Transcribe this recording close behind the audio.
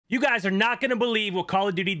You guys are not going to believe what Call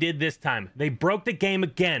of Duty did this time. They broke the game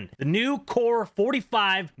again. The new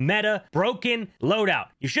Cor45 Meta broken loadout.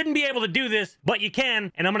 You shouldn't be able to do this, but you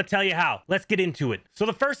can, and I'm going to tell you how. Let's get into it. So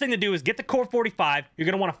the first thing to do is get the Cor45. You're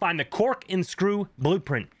going to want to find the cork and screw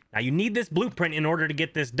blueprint. Now, you need this blueprint in order to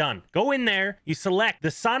get this done. Go in there, you select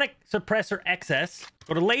the Sonic Suppressor XS,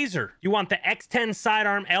 go to Laser. You want the X10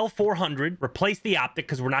 Sidearm L400, replace the optic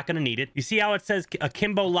because we're not going to need it. You see how it says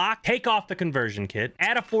Akimbo lock? Take off the conversion kit,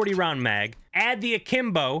 add a 40-round mag, add the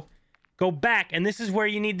Akimbo, go back, and this is where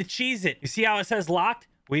you need to cheese it. You see how it says locked?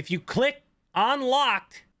 Well, if you click on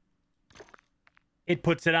locked, it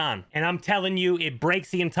puts it on. And I'm telling you, it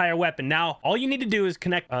breaks the entire weapon. Now, all you need to do is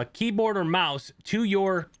connect a keyboard or mouse to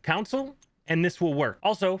your console, and this will work.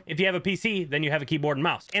 Also, if you have a PC, then you have a keyboard and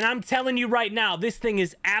mouse. And I'm telling you right now, this thing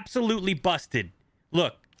is absolutely busted.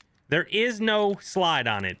 Look, there is no slide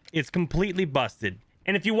on it. It's completely busted.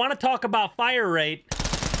 And if you want to talk about fire rate,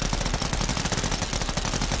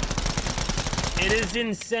 it is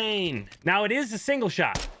insane. Now, it is a single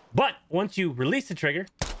shot, but once you release the trigger,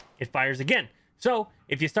 it fires again. So,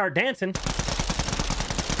 if you start dancing,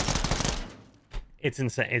 it's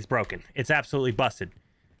insane. It's broken. It's absolutely busted.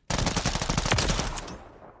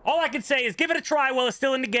 All I can say is give it a try while it's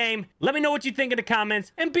still in the game. Let me know what you think in the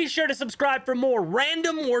comments, and be sure to subscribe for more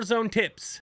random Warzone tips.